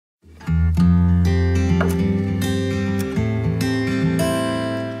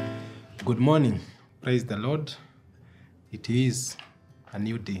morning. Praise the Lord. It is a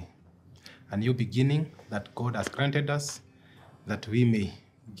new day, a new beginning that God has granted us that we may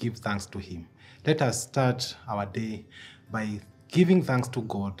give thanks to Him. Let us start our day by giving thanks to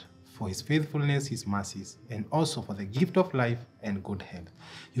God for His faithfulness, His mercies, and also for the gift of life and good health.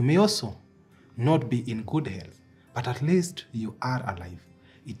 You may also not be in good health, but at least you are alive.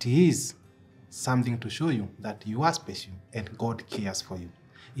 It is something to show you that you are special and God cares for you.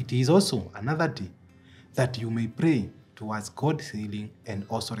 It is also another day that you may pray towards God's healing and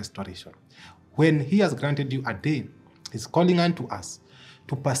also restoration. When He has granted you a day, He's calling unto us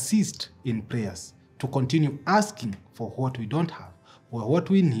to persist in prayers, to continue asking for what we don't have, or what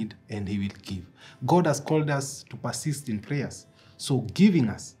we need, and He will give. God has called us to persist in prayers, so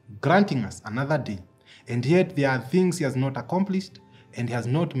granting us another day, and yet there are things He has not accomplished, and He has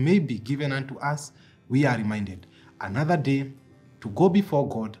not maybe given unto us. We are reminded another day to go before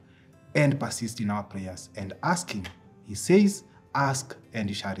God and persist in our prayers and ask Him. He says, ask and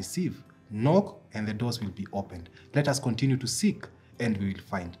you shall receive. Knock and the doors will be opened. Let us continue to seek and we will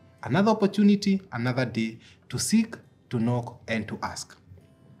find. Another opportunity, another day to seek, to knock and to ask.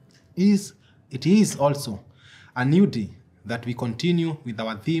 It is also a new day that we continue with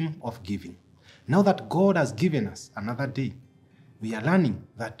our theme of giving. Now that God has given us another day, we are learning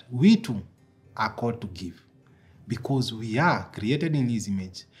that we too are called to give. Because we are created in His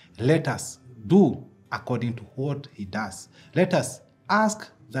image, let us do according to what He does. Let us ask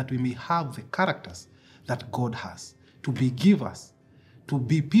that we may have the characters that God has, to be givers, to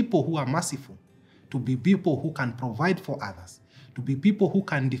be people who are merciful, to be people who can provide for others, to be people who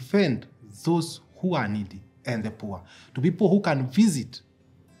can defend those who are needy and the poor, to be people who can visit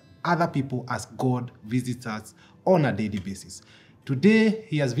other people as God visits us on a daily basis. Today,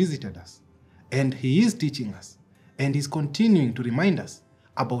 He has visited us, and He is teaching us, and He's continuing to remind us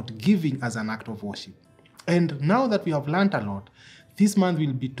about giving as an act of worship. And now that we have learned a lot, this month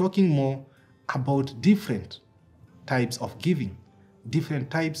we'll be talking more about different types of giving,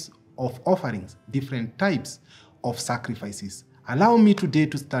 different types of offerings, different types of sacrifices. Allow me today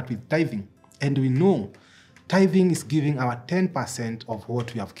to start with tithing. And we know tithing is giving our 10% of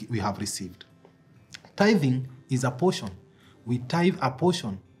what we have received. Tithing is a portion. We tithe a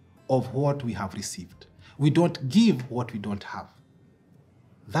portion of what we have received. We don't give what we don't have.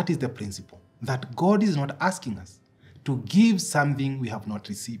 That is the principle, that God is not asking us to give something we have not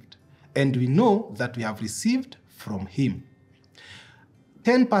received. And we know that we have received from Him.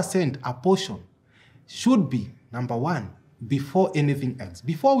 10%, a portion, should be, number one, before anything else.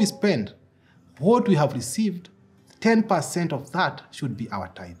 Before we spend what we have received, 10% of that should be our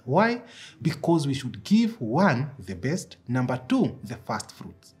tithe. Why? Because we should give, one, the best, number two, the first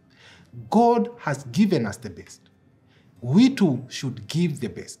fruits. God has given us the best. We too should give the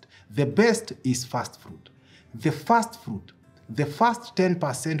best. The best is first fruit. The first fruit, the first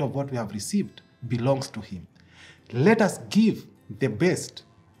 10% of what we have received belongs to Him. Let us give the best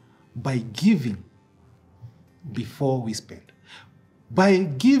by giving before we spend. By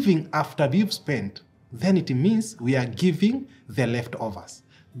giving after we've spent, then it means we are giving the leftovers.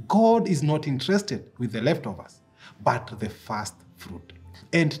 God is not interested with the leftovers, but the first fruit.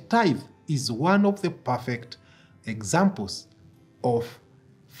 And tithe is one of the perfect examples of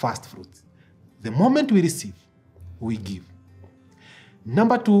first fruits. The moment we receive, we give.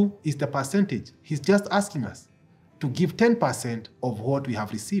 Number two is the percentage. He's just asking us to give 10% of what we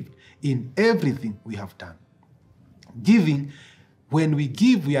have received in everything we have done. Giving, when we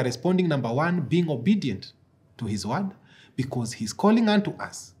give, we are responding, number one, being obedient to His word, because He's calling unto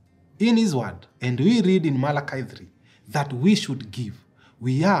us in His word. And we read in Malachi 3 that we should give.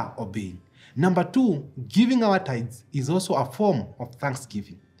 We are obeying. Number two, giving our tithes is also a form of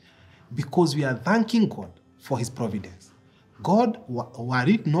thanksgiving, because we are thanking God for His providence. God, were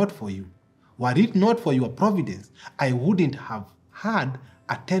it not for you, were it not for your providence, I wouldn't have had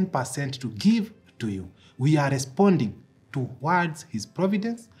a 10% to give to you. We are responding towards His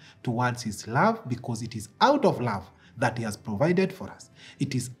providence, towards His love, because it is out of love that He has provided for us.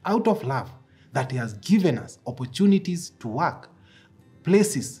 It is out of love that He has given us opportunities to work,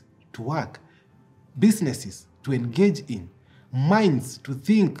 places to work, businesses to engage in, minds to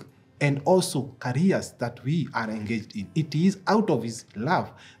think, and also careers that we are engaged in. It is out of His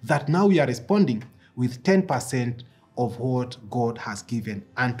love that now we are responding with 10% of what God has given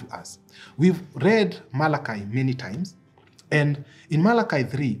unto us. We've read Malachi many times, and in Malachi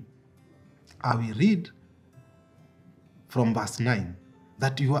 3, I will read from verse 9,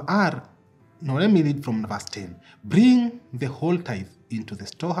 that you are, no, let me read from verse 10. Bring the whole tithe into the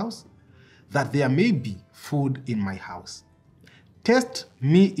storehouse, that there may be food in my house. Test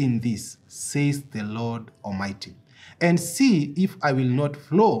me in this, says the Lord Almighty, and see if I will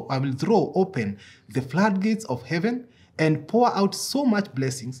throw open the floodgates of heaven and pour out so much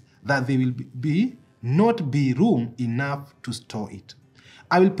blessings that there will not be room enough to store it.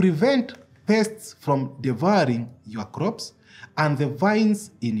 I will prevent pests from devouring your crops, and the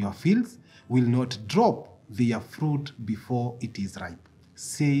vines in your fields will not drop their fruit before it is ripe,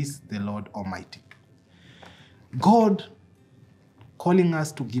 says the Lord Almighty. God calling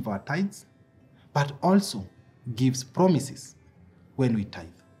us to give our tithes, but also gives promises when we tithe.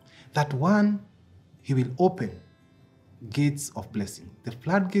 That one, he will open gates of blessing, the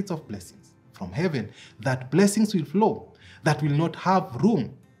floodgates of blessings from heaven, that blessings will flow, that will not have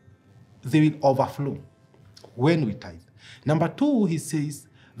room. They will overflow when we tithe. Number two, he says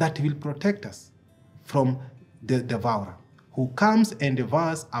that he will protect us from the devourer who comes and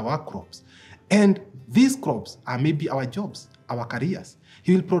devours our crops. And these crops are maybe our jobs, our careers.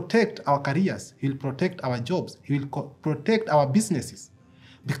 He will protect our careers. He will protect our jobs. He will protect our businesses,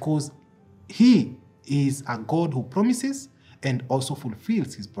 because he is a God who promises and also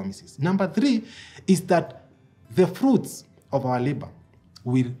fulfills his promises. Number three is that the fruits of our labor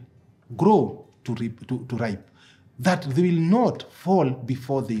will grow to ripe, that they will not fall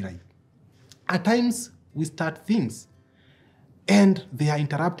before they ripe. At times, we start things and they are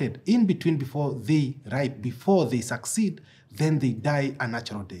interrupted in between before they ripe, before they succeed, then they die a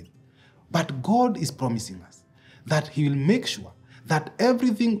natural death. But God is promising us that he will make sure that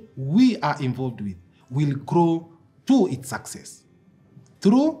everything we are involved with will grow to its success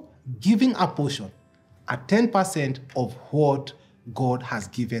through giving a portion, a 10% of what God has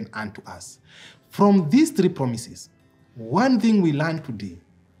given unto us. From these three promises, one thing we learn today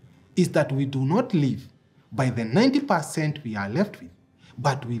is that we do not live by the 90% we are left with,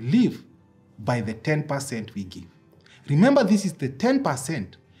 but we live by the 10% we give. Remember, this is the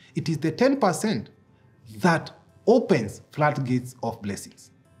 10%. It is the 10% that opens floodgates of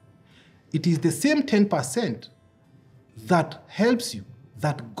blessings. It is the same 10% that helps you,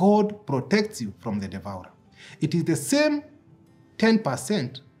 that God protects you from the devourer. It is the same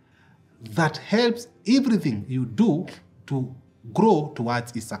 10% that helps everything you do to grow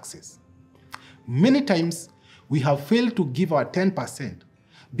towards its success. Many times, we have failed to give our 10%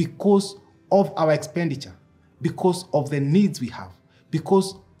 because of our expenditure, because of the needs we have,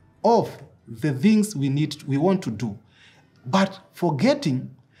 because of the things we want to do, but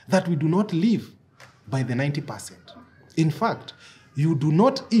forgetting that we do not live by the 90%. In fact, you do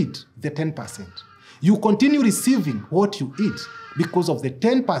not eat the 10%. You continue receiving what you eat because of the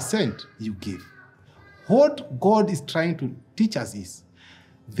 10% you give. What God is trying to teach us is,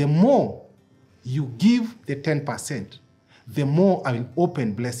 the more you give the 10%, the more I will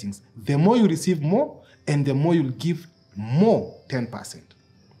open blessings. The more you receive more, and the more you'll give more 10%.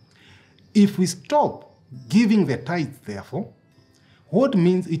 If we stop giving the tithes, therefore, what it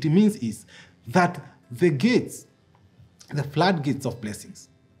means is that the gates, the floodgates of blessings,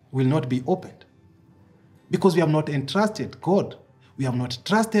 will not be opened. Because we have not entrusted God. We have not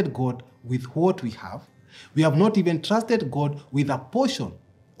trusted God with what we have. We have not even trusted God with a portion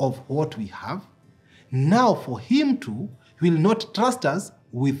of what we have. Now for him too will not trust us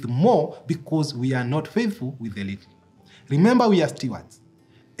with more because we are not faithful with the little. Remember, we are stewards.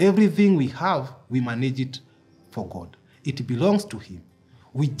 Everything we have, we manage it for God. It belongs to him.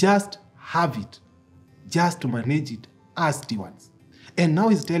 We just have it, just to manage it as stewards. And now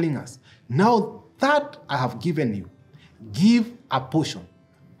he's telling us, now that I have given you, give a portion,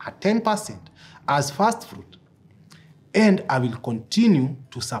 a 10%, as first fruit, and I will continue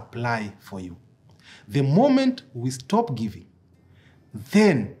to supply for you. The moment we stop giving,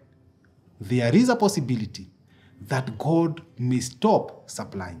 then there is a possibility that God may stop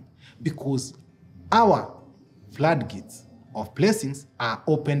supplying, because our floodgates of blessings are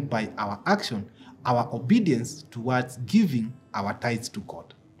opened by our action, our obedience towards giving our tithes to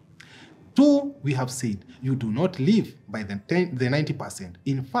God. Two, we have said, you do not live by the 90%.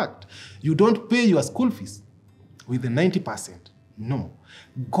 In fact, you don't pay your school fees with the 90%. No.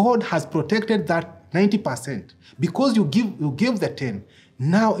 God has protected that 90%. Because you gave the 10,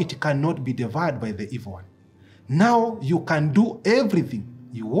 now it cannot be devoured by the evil one. Now you can do everything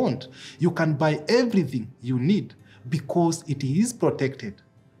you want. You can buy everything you need because it is protected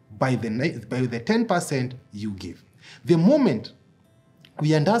by the 10% you give. The moment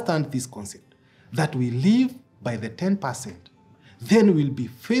we understand this concept, that we live by the 10%, then we'll be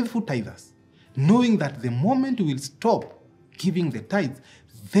faithful tithers, knowing that the moment we will stop giving the tithes,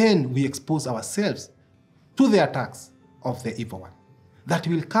 then we expose ourselves to the attacks of the evil one, that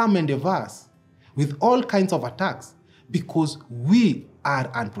will come and devour us with all kinds of attacks, because we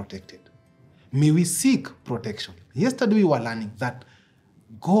are unprotected. May we seek protection. Yesterday we were learning that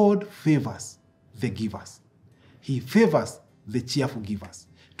God favors the givers. He favors the cheerful givers.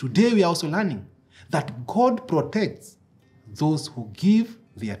 Today we are also learning that God protects those who give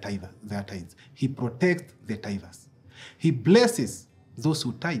their tithes. He protects the tithers. He blesses those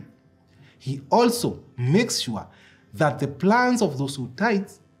who tithe. He also makes sure that the plans of those who tithe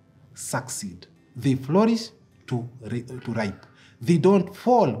succeed. They flourish to ripe. They don't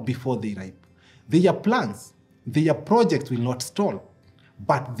fall before they ripe. Their plans, their projects will not stall,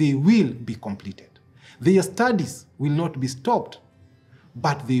 but they will be completed. Their studies will not be stopped,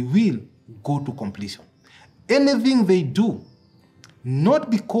 but they will go to completion. Anything they do, not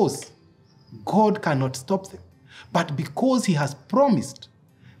because God cannot stop them, but because He has promised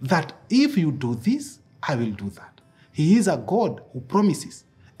that if you do this, I will do that. He is a God who promises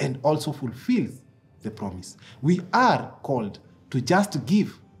and also fulfills the promise. We are called to just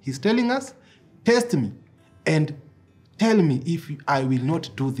give. He's telling us, test me and tell me if I will not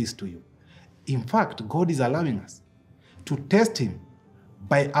do this to you. In fact, God is allowing us to test Him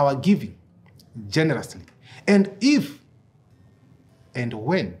by our giving generously. And if and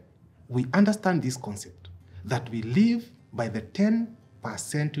when we understand this concept, that we live by the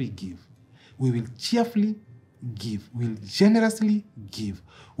 10% we give, we will cheerfully give, we will generously give,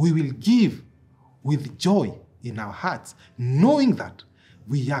 we will give with joy in our hearts, knowing that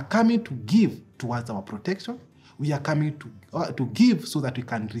we are coming to give towards our protection, we are coming to give so that we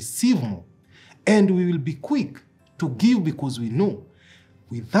can receive more. And we will be quick to give because we know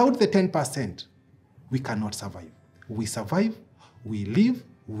without the 10%, we cannot survive. We survive, we live,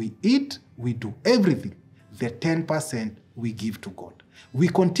 we eat, we do everything. The 10% we give to God. We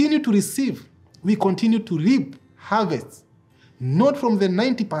continue to receive, we continue to reap harvests, not from the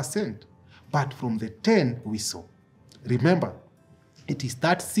 90%, but from the 10 we sow. Remember, it is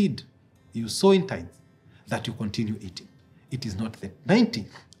that seed you sow in tithes that you continue eating. It is not the 90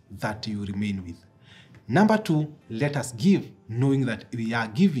 that you remain with. Number 2, let us give, knowing that we are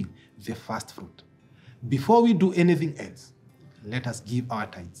giving the first fruit. Before we do anything else, let us give our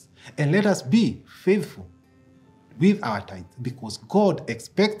tithes. And let us be faithful with our tithes, because God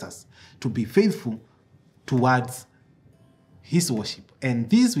expects us to be faithful towards His worship. And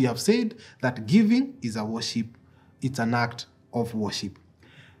this we have said that giving is a worship, it's an act of worship.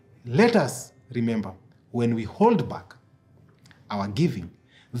 Let us remember, when we hold back our giving,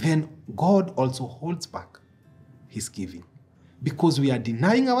 then God also holds back His giving, because we are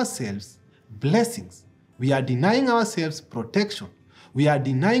denying ourselves blessings. We are denying ourselves protection. We are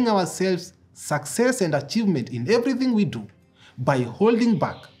denying ourselves success and achievement in everything we do by holding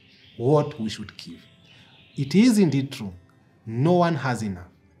back what we should give. It is indeed true. No one has enough.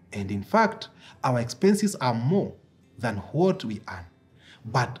 And in fact, our expenses are more than what we earn.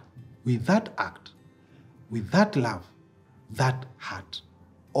 But with that act, with that love, that heart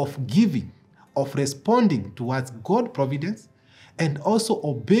of giving, of responding towards God's providence, and also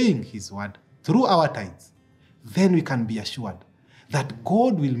obeying His word through our tithes, then we can be assured that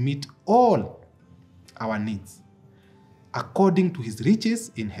God will meet all our needs according to His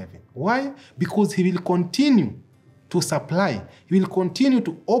riches in heaven. Why? Because He will continue to supply. He will continue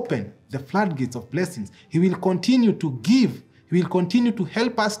to open the floodgates of blessings. He will continue to give. He will continue to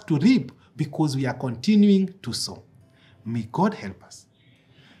help us to reap, because we are continuing to sow. May God help us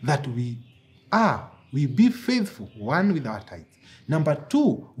that we be faithful, one, with our tithes. Number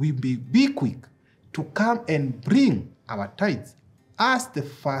 2, we be quick to come and bring our tithes as the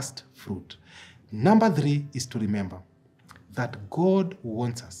first fruit. Number 3 is to remember that God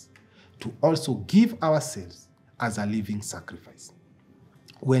wants us to also give ourselves as a living sacrifice.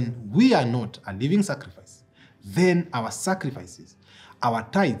 When we are not a living sacrifice, then our sacrifices, our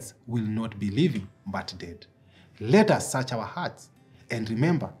tithes will not be living but dead. Let us search our hearts and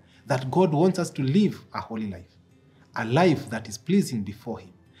remember that God wants us to live a holy life, a life that is pleasing before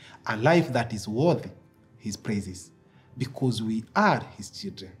Him, a life that is worthy His praises, because we are His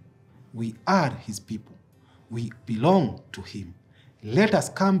children. We are His people. We belong to Him. Let us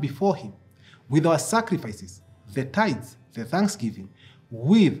come before Him with our sacrifices, the tithes, the thanksgiving,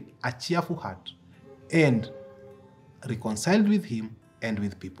 with a cheerful heart, and reconciled with Him and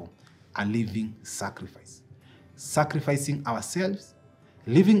with people, a living sacrifice. Sacrificing ourselves,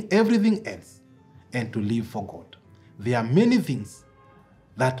 leaving everything else, and to live for God. There are many things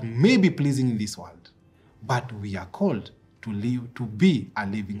that may be pleasing in this world, but we are called to live, to be a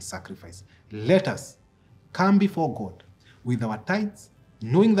living sacrifice. Let us come before God with our tithes,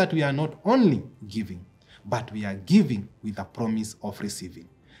 knowing that we are not only giving, but we are giving with a promise of receiving.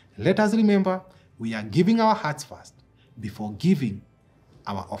 Let us remember, we are giving our hearts first, before giving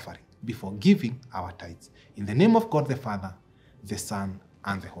our offering, before giving our tithes. In the name of God the Father, the Son,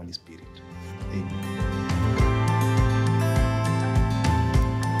 and the Holy Spirit. Amen.